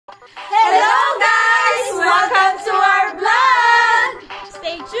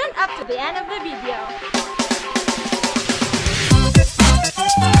the end of the video.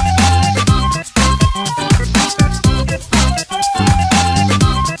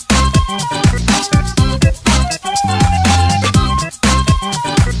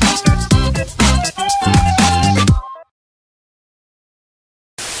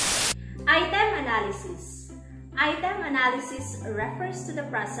 Item analysis. Item analysis refers to the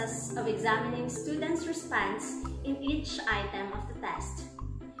process of examining students' response in each item of the test.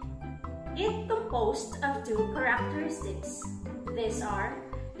 It composed of two characteristics. These are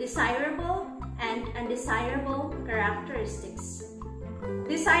desirable and undesirable characteristics.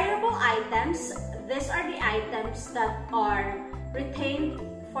 Desirable items, these are the items that are retained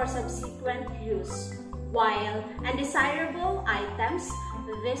for subsequent use, while undesirable items,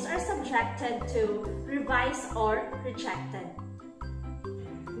 these are subjected to revise or rejected.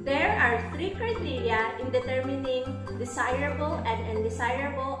 There are three criteria in determining desirable and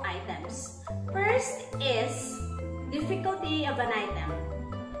undesirable items. First is difficulty of an item.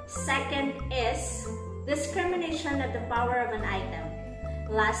 Second is discrimination of the power of an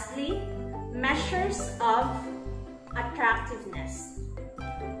item. Lastly, measures of attractiveness.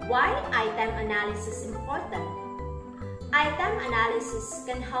 Why item analysis is important? Item analysis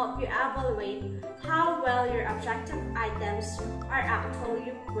can help you evaluate how well your objective items are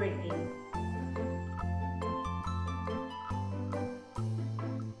actually working.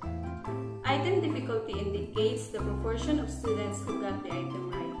 Item difficulty indicates the proportion of students who got the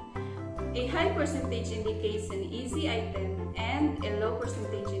item right. A high percentage indicates an easy item and a low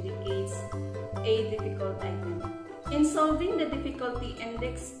percentage indicates a difficult item. In solving the difficulty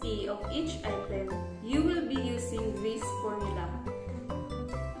index P of each item, you will be using this formula.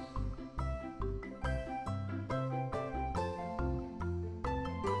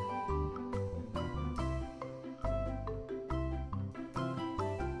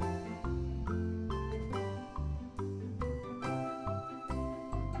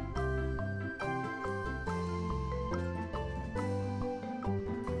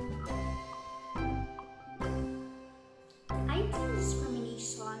 Item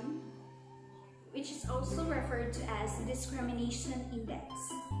discrimination, which is also referred to as Discrimination Index.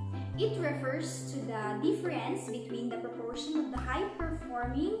 It refers to the difference between the proportion of the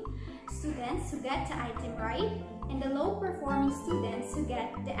high-performing students who get the item right and the low-performing students who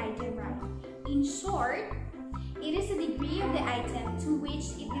get the item right. In short, it is the degree of the item to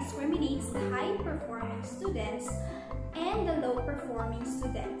which it discriminates the high-performing students and the low-performing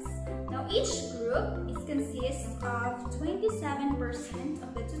students. Now, each group consists of 27%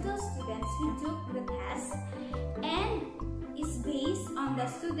 of the total students who took the test and is based on the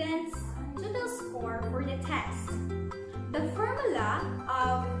students' total score for the test. The formula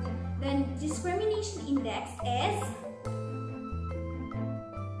of the discrimination index is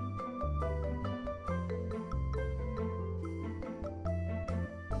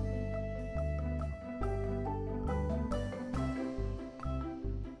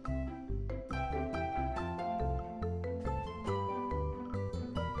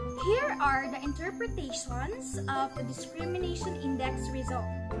Here are the interpretations of the discrimination index result.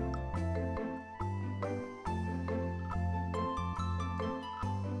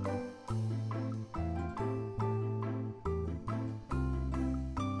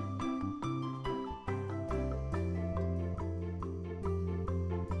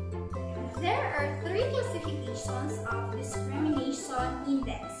 There are three classifications of discrimination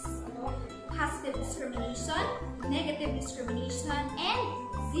index: positive discrimination, negative discrimination, and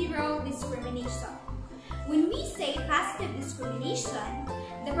zero discrimination. When we say positive discrimination,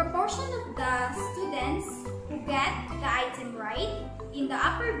 the proportion of the students who get the item right in the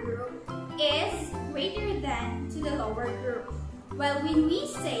upper group is greater than to the lower group. While when we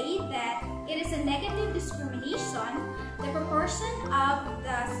say that it is a negative discrimination, the proportion of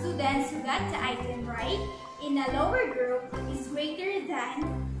the students who got the item right in a lower group is greater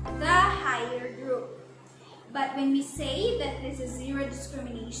than the higher group. But when we say that this is zero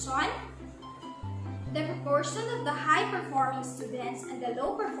discrimination, the proportion of the high-performing students and the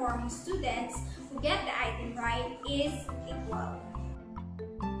low-performing students who get the item right is equal.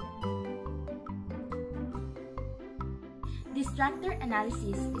 Distractor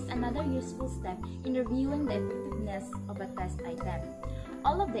analysis is another useful step in reviewing the effectiveness of a test item.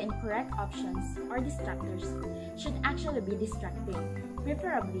 All of the incorrect options or distractors should actually be distracting.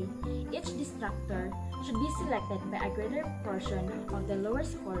 Preferably, each distractor should be selected by a greater portion of the lower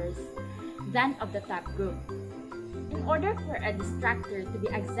scorers than of the top group. In order for a distractor to be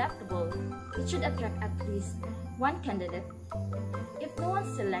acceptable, it should attract at least one candidate. If no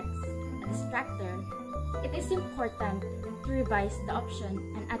one selects a distractor, It is important to revise the option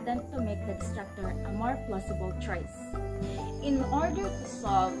and attempt to make the distractor a more plausible choice. In order to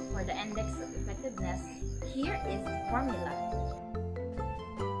solve for the index of effectiveness, here is the formula.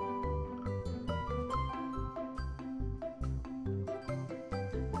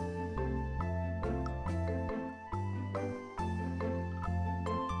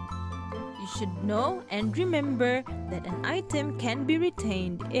 You should know and remember that an item can be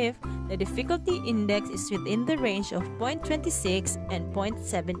retained if the difficulty index is within the range of 0.26 and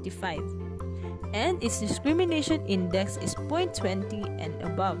 0.75, and its discrimination index is 0.20 and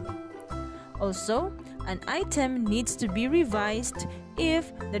above. Also, an item needs to be revised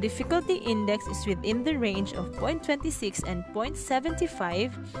if the difficulty index is within the range of 0.26 and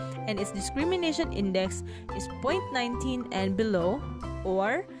 0.75, and its discrimination index is 0.19 and below,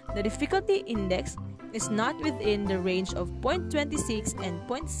 or the difficulty index is not within the range of 0.26 and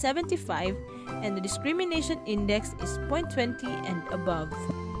 0.75, and the discrimination index is 0.20 and above.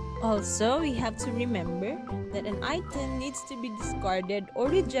 Also, we have to remember that an item needs to be discarded or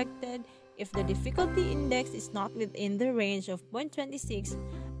rejected if the difficulty index is not within the range of 0.26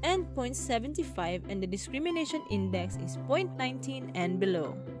 and 0.75, and the discrimination index is 0.19 and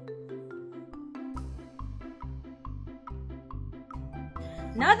below.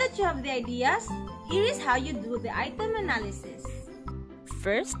 Now that you have the ideas, here is how you do the item analysis.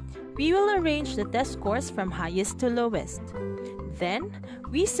 First, we will arrange the test scores from highest to lowest. Then,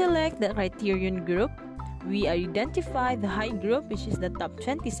 we select the criterion group. We identify the high group, which is the top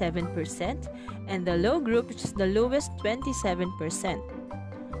 27%, and the low group, which is the lowest 27%.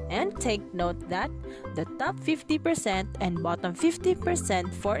 And take note that the top 50% and bottom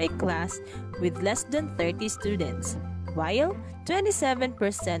 50% for a class with less than 30 students, while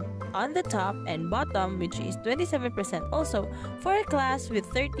 27% on the top and bottom, which is 27% also for a class with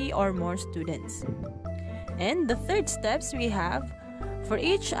 30 or more students. And the third steps we have, for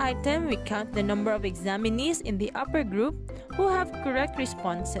each item, we count the number of examinees in the upper group who have correct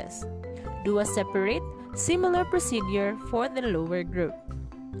responses. Do a separate, similar procedure for the lower group.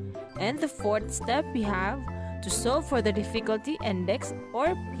 And the fourth step we have to solve for the difficulty index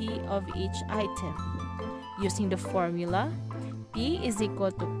or P of each item. Using the formula, P is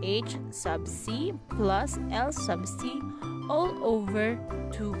equal to H sub C plus L sub C all over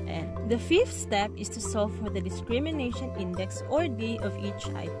 2n. The fifth step is to solve for the discrimination index or D of each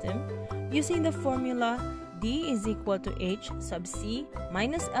item. Using the formula, D is equal to H sub C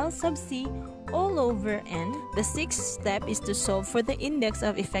minus L sub C all over n. The sixth step is to solve for the index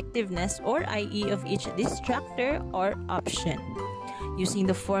of effectiveness or IE of each distractor or option. Using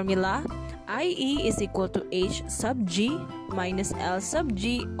the formula, IE is equal to H sub G minus L sub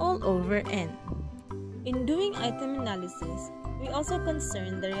G all over n. In doing item analysis, we also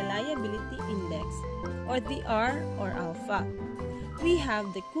concern the reliability index, or the R or alpha. We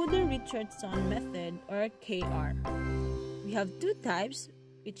have the Kuder-Richardson method, or KR. We have two types,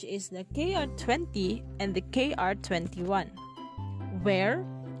 which is the KR20 and the KR21, where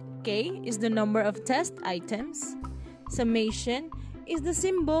K is the number of test items, summation is the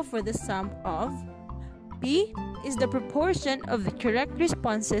symbol for the sum of, P is the proportion of the correct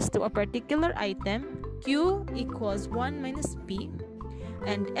responses to a particular item, Q equals 1 minus P,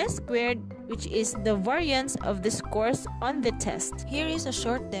 and S squared, which is the variance of the scores on the test. Here is a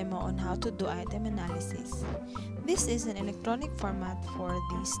short demo on how to do item analysis. This is an electronic format for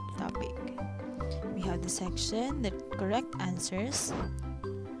this topic. We have the section, the correct answers,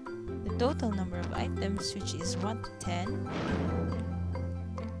 the total number of items, which is 1 to 10,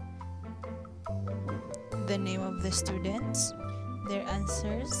 the name of the students, their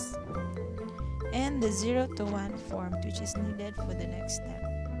answers, and the 0 to 1 form, which is needed for the next step.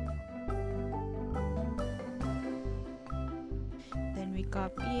 Then we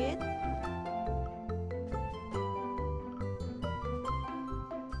copy it,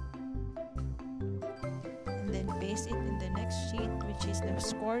 and then paste it in the next sheet, which is the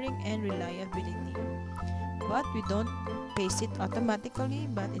scoring and reliability. But we don't paste it automatically,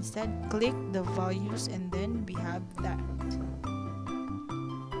 but instead click the values, and then we have that.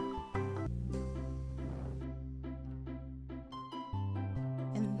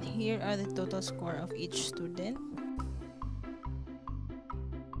 Here are the total score of each student.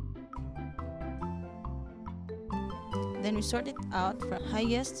 Then we sort it out from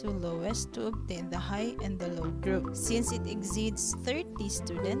highest to lowest to obtain the high and the low group. Since it exceeds 30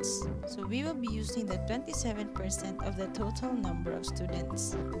 students, so we will be using the 27% of the total number of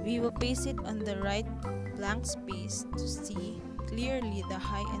students. We will paste it on the right blank space to see clearly the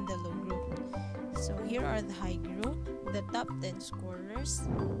high and the low group. So here are the high group, the top 10 scorers.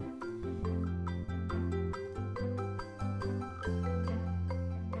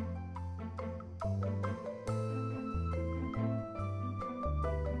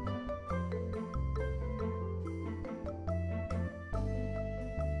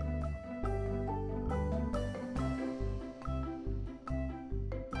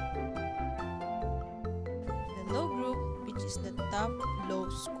 is the top low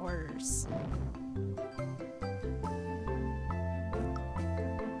scorers.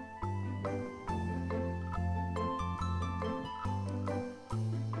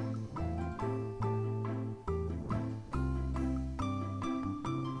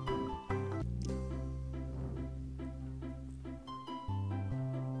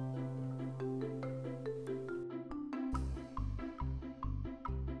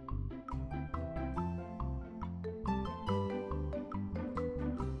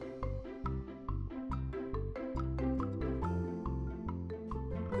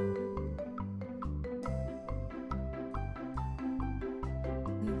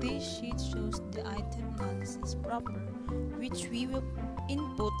 This sheet shows the item analysis proper, which we will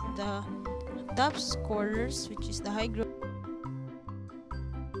input the top scorers, which is the high group,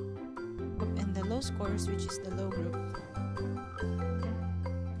 and the low scorers, which is the low group.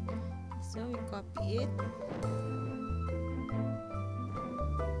 So we copy it.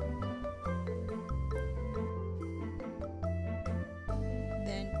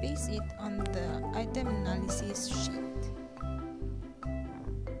 Then paste it on the item analysis sheet.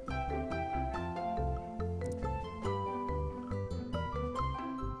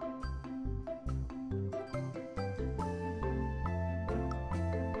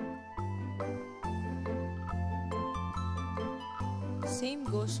 Same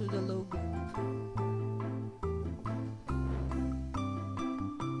goes to the low group.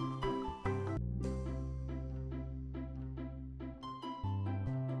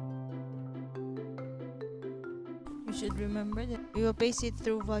 You should remember that we will paste it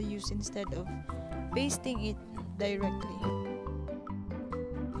through values instead of pasting it directly.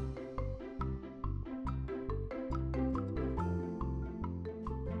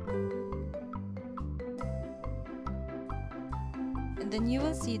 And then you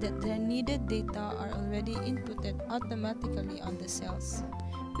will see that the needed data are already inputted automatically on the cells,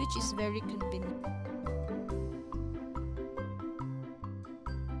 which is very convenient.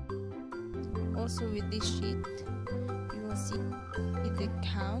 Also with this sheet, you will see the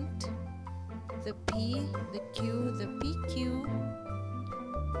count, the P, the Q, the PQ,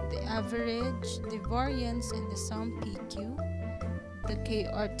 the average, the variance, and the sum PQ, the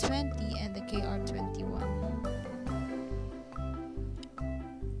KR20 and the KR21.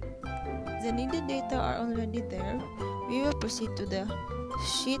 The needed data are already there. We will proceed to the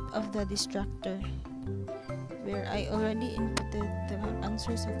sheet of the distractor, where I already inputted the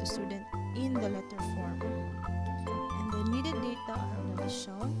answers of the student in the letter form. And the needed data are already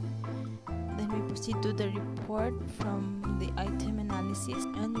shown. Then we proceed to the report from the item analysis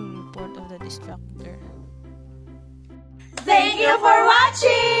and the report of the distractor. Thank you for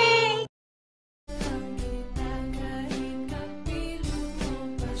watching!